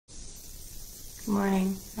Good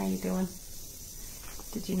morning. How you doing?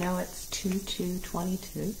 Did you know it's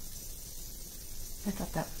 2/2/22? I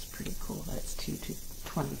thought that was pretty cool that it's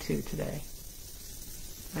 2/2/22 today.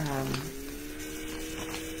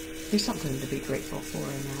 There's something to be grateful for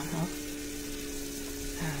in that, huh?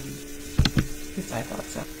 At least I thought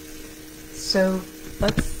so. So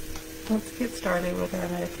let's get started with our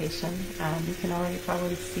meditation. You can already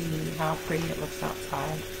probably see how pretty it looks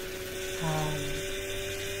outside.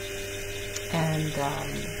 And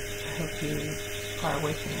I hope you are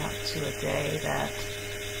waking up to a day that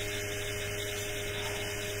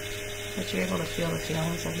you're able to feel the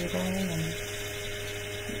feelings of your day, and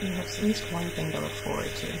you have at least one thing to look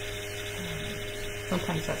forward to.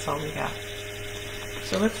 Sometimes that's all we got.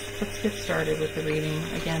 So let's get started with the reading.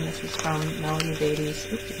 Again, this is from Melody Beattie's.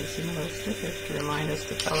 Oops, you can see my little sticker to remind us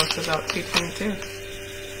to tell us about 2/22.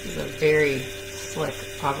 This is a very slick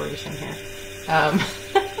operation here.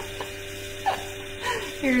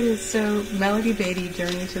 Here it is. So, Melody Beattie,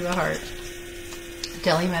 Journey to the Heart.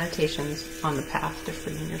 Daily Meditations on the Path to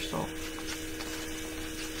Freeing Your Soul.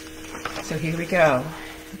 So here we go.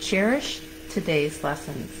 Cherish today's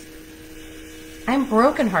lessons. I'm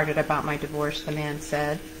brokenhearted about my divorce, the man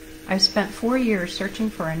said. I've spent 4 years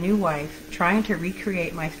searching for a new wife, trying to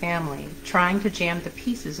recreate my family, trying to jam the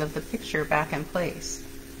pieces of the picture back in place.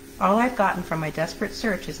 All I've gotten from my desperate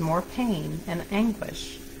search is more pain and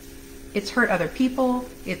anguish. It's hurt other people.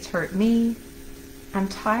 It's hurt me. I'm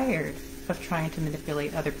tired of trying to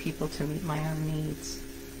manipulate other people to meet my own needs,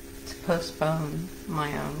 to postpone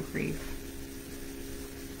my own grief.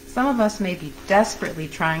 Some of us may be desperately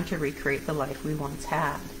trying to recreate the life we once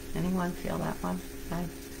had. Anyone feel that one?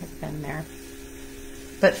 I've been there.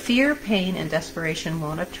 But fear, pain, and desperation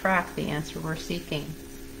won't attract the answer we're seeking.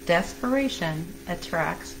 Desperation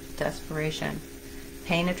attracts desperation.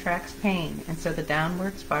 Pain attracts pain, and so the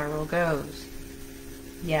downward spiral goes.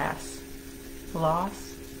 Yes,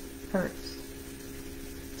 loss hurts.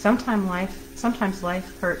 Sometimes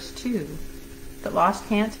life hurts too, but loss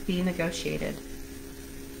can't be negotiated.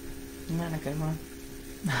 Isn't that a good one?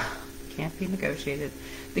 Can't be negotiated.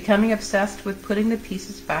 Becoming obsessed with putting the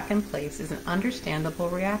pieces back in place is an understandable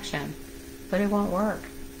reaction, but it won't work.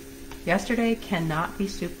 Yesterday cannot be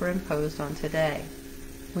superimposed on today.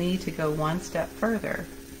 We need to go one step further.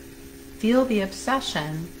 Feel the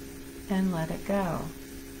obsession and let it go.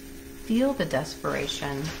 Feel the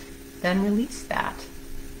desperation, then release that.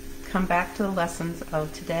 Come back to the lessons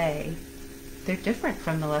of today. They're different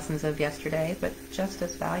from the lessons of yesterday, but just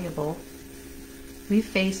as valuable. We've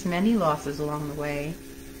faced many losses along the way.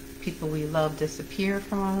 People we love disappear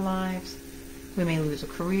from our lives. We may lose a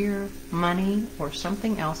career, money, or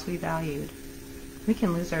something else we valued. We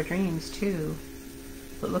can lose our dreams too.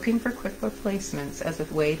 But looking for quick replacements as a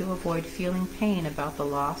way to avoid feeling pain about the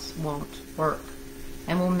loss won't work,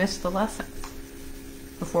 and we'll miss the lessons.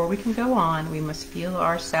 Before we can go on, we must feel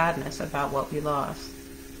our sadness about what we lost.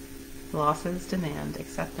 Losses demand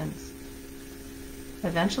acceptance.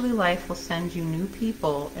 Eventually life will send you new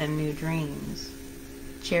people and new dreams.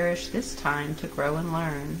 Cherish this time to grow and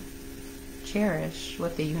learn. Cherish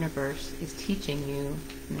what the universe is teaching you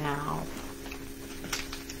now.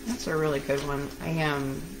 That's a really good one.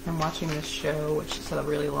 I'm watching this show, which is a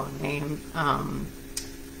really long name. It's on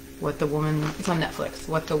Netflix.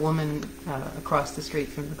 What the Woman Across the Street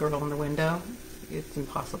from the Girl in the Window. It's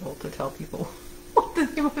impossible to tell people what the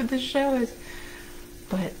name of the show is.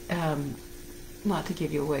 But not to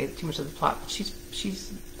give you away too much of the plot, but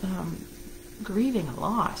she's grieving a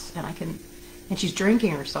loss, and she's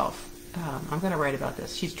drinking herself. I'm going to write about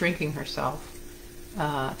this. She's drinking herself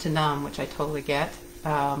to numb, which I totally get.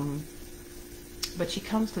 But she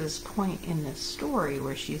comes to this point in this story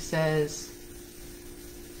where she says,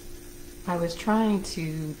 I was trying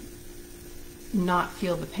to not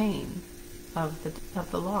feel the pain of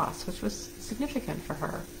the loss, which was significant for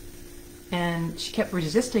her. And she kept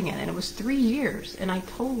resisting it, and it was 3 years, and I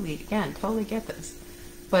totally get this.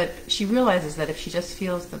 But she realizes that if she just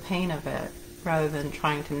feels the pain of it, rather than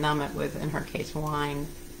trying to numb it with, in her case, wine,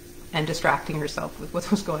 and distracting herself with what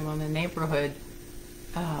was going on in the neighborhood,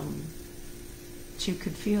 she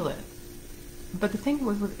could feel it. But the thing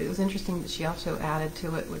was, it was interesting that she also added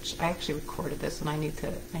to it, which I actually recorded this, and I need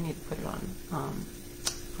to put it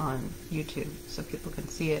on YouTube so people can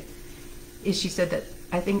see it. Is she said that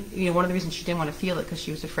I think one of the reasons she didn't want to feel it because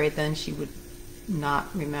she was afraid then she would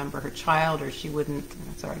not remember her child, or she wouldn't.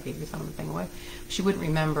 Sorry, I gave you some of the thing away. She wouldn't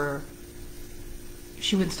remember.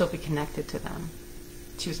 She would still be connected to them.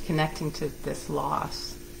 She was connecting to this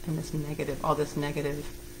loss and all this negative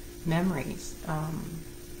memories.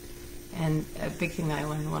 And a big thing that I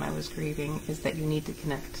learned when I was grieving is that you need to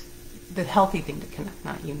connect the healthy thing to connect,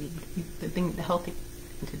 not you need. The healthy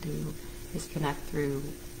thing to do is connect through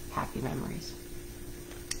happy memories.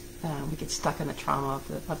 We get stuck in the trauma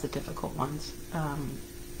of the difficult ones,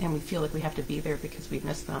 and we feel like we have to be there because we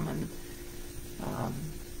miss them, and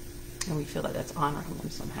we feel that that's honoring them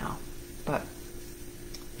somehow. But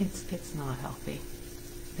it's not healthy.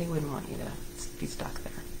 They wouldn't want you to be stuck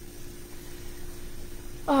there.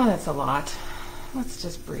 Oh, that's a lot. Let's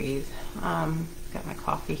just breathe. Got my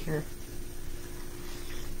coffee here.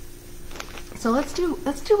 So let's do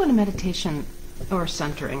a meditation, or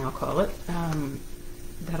centering, I'll call it.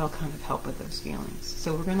 That'll kind of help with those feelings.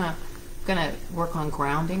 So we're gonna work on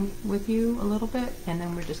grounding with you a little bit, and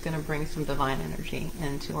then we're just gonna bring some divine energy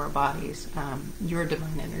into our bodies. Your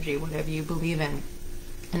divine energy, whatever you believe in,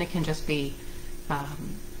 and it can just be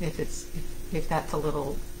if that's a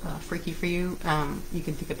little freaky for you, you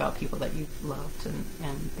can think about people that you've loved,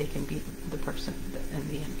 and they can be the person and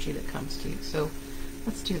the energy that comes to you. So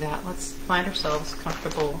let's do that. Let's find ourselves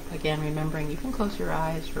comfortable. Again, remembering you can close your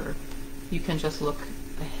eyes, or you can just look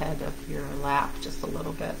ahead of your lap just a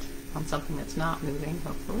little bit on something that's not moving,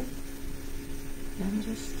 hopefully. And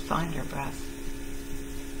just find your breath.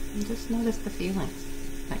 And just notice the feelings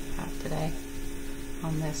that you have today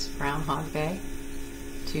on this Groundhog Day,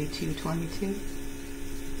 2/2/22.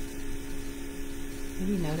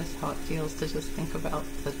 Maybe notice how it feels to just think about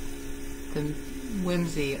the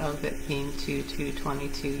whimsy of it being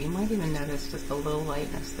 2/2/22. You might even notice just a little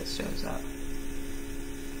lightness that shows up.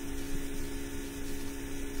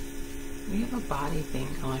 We have a body thing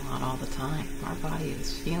going on all the time. Our body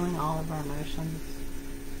is feeling all of our emotions,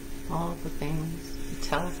 all of the things. It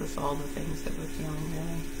tells us all the things that we're feeling,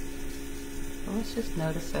 really. So let's just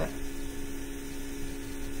notice it.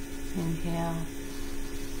 Inhale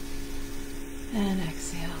and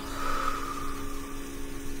exhale.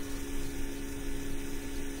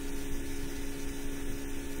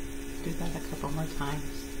 Do that a couple more times.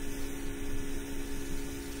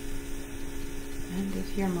 And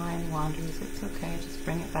if your mind wanders, it's okay. Just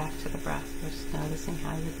bring it back to the breath. Just noticing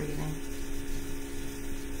how you're breathing.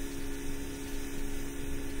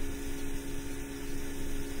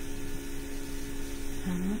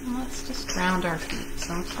 And then let's just ground our feet.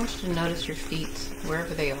 So I want you to notice your feet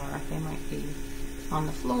wherever they are. They might be on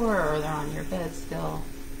the floor, or they're on your bed still.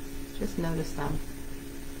 Just notice them.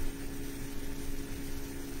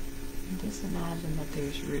 And just imagine that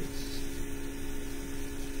there's roots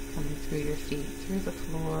coming through your feet, through the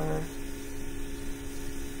floor,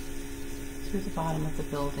 through the bottom of the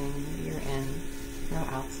building that you're in, or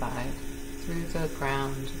outside, through the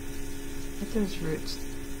ground. Let those roots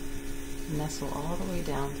nestle all the way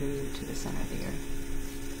down through to the center of the earth.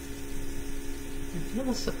 And feel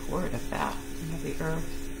the support of that, of the earth,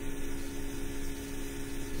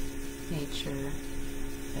 nature.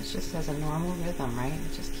 It's just as a normal rhythm, right?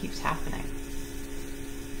 It just keeps happening.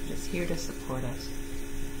 It's here to support us.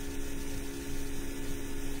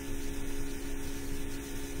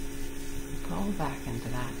 Pull back into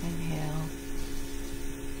that. Inhale.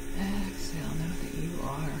 Exhale. Know that you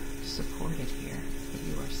are supported here, that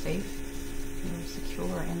you are safe, you are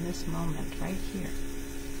secure in this moment, right here.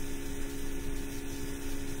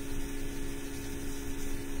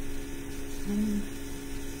 And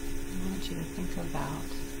I want you to think about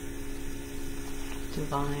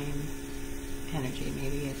divine energy.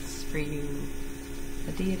 Maybe it's for you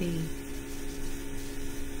a deity.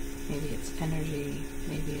 Maybe it's energy.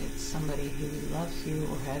 Maybe it's somebody who loves you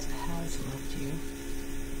or has loved you.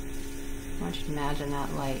 I want you to imagine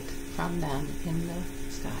that light from them in the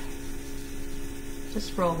sky.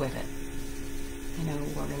 Just roll with it. I know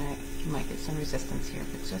you might get some resistance here,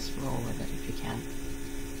 but just roll with it if you can.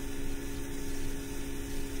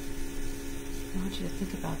 I want you to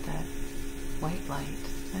think about that white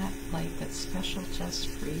light that's special just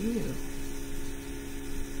for you.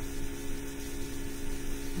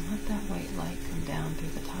 And let that white light come down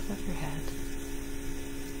through the top of your head,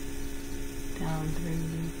 down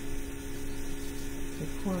through your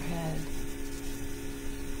forehead,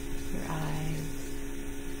 your eyes,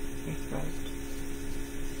 your throat,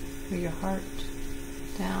 through your heart,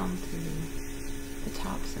 down through the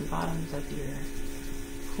tops and bottoms of your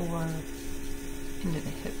core, into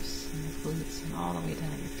the hips and the glutes, and all the way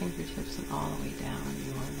down your fingertips, and all the way down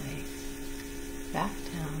your legs, back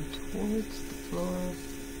down towards the floor,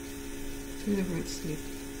 through the roots we've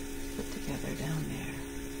put together down there,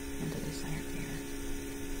 into the center here.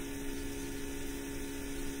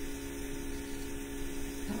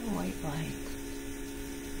 That white light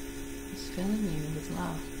is filling you with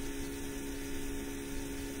love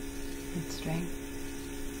and strength,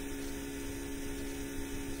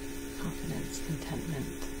 confidence,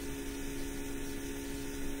 contentment,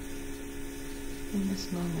 In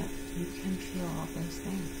this moment, you can feel all those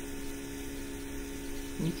things.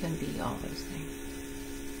 You can be all those things.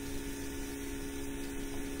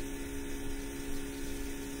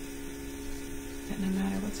 That no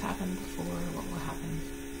matter what's happened before or what will happen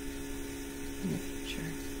in the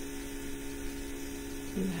future,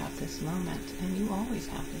 you have this moment, and you always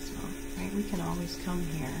have this moment, right? We can always come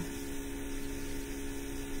here,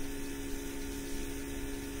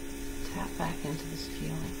 tap back into this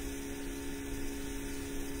feeling.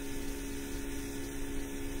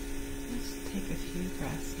 Let's take a few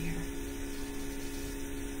breaths here.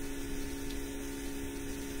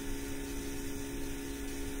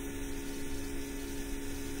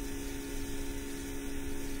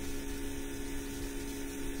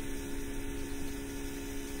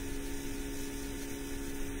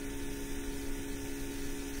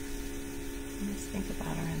 Let's think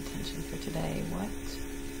about our intention for today. What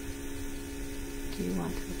do you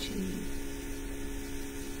want to achieve?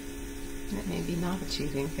 And it may be not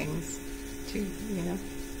achieving things too, you know? It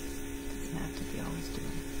doesn't have to be always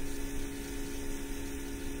doing.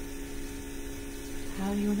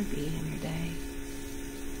 How do you want to be in your day?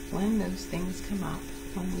 When those things come up,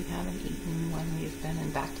 when we haven't eaten, when we've been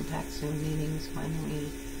in back-to-back Zoom meetings, when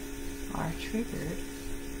we are triggered,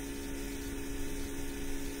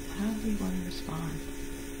 how do we want to respond?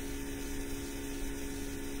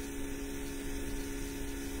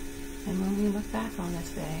 And when we look back on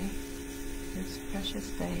this day, this precious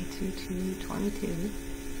day, 2/2/22,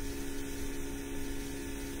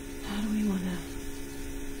 how do we want to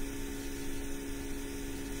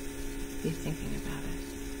be thinking about it?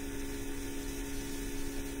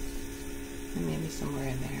 And maybe somewhere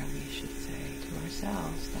in there we should say to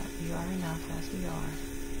ourselves that we are enough as we are.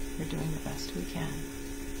 We're doing the best we can.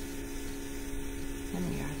 And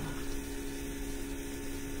we are loved.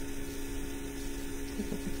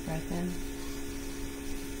 Take a big breath in.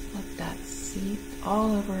 Let that seep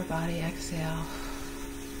all over our body. Exhale.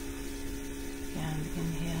 And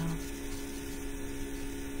inhale.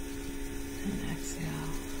 And exhale.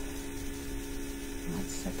 And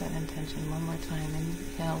let's set that intention one more time.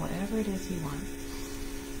 Inhale whatever it is you want.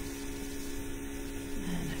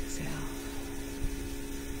 And exhale.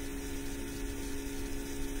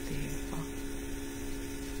 Beautiful.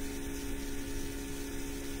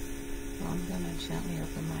 I'm going to gently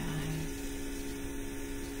open my eyes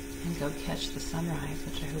and go catch the sunrise,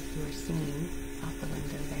 which I hope you are seeing out the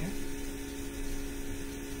window there.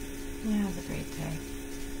 Yeah, have a great day.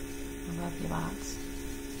 I love you lots.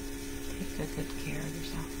 Take good care of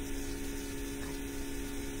yourself.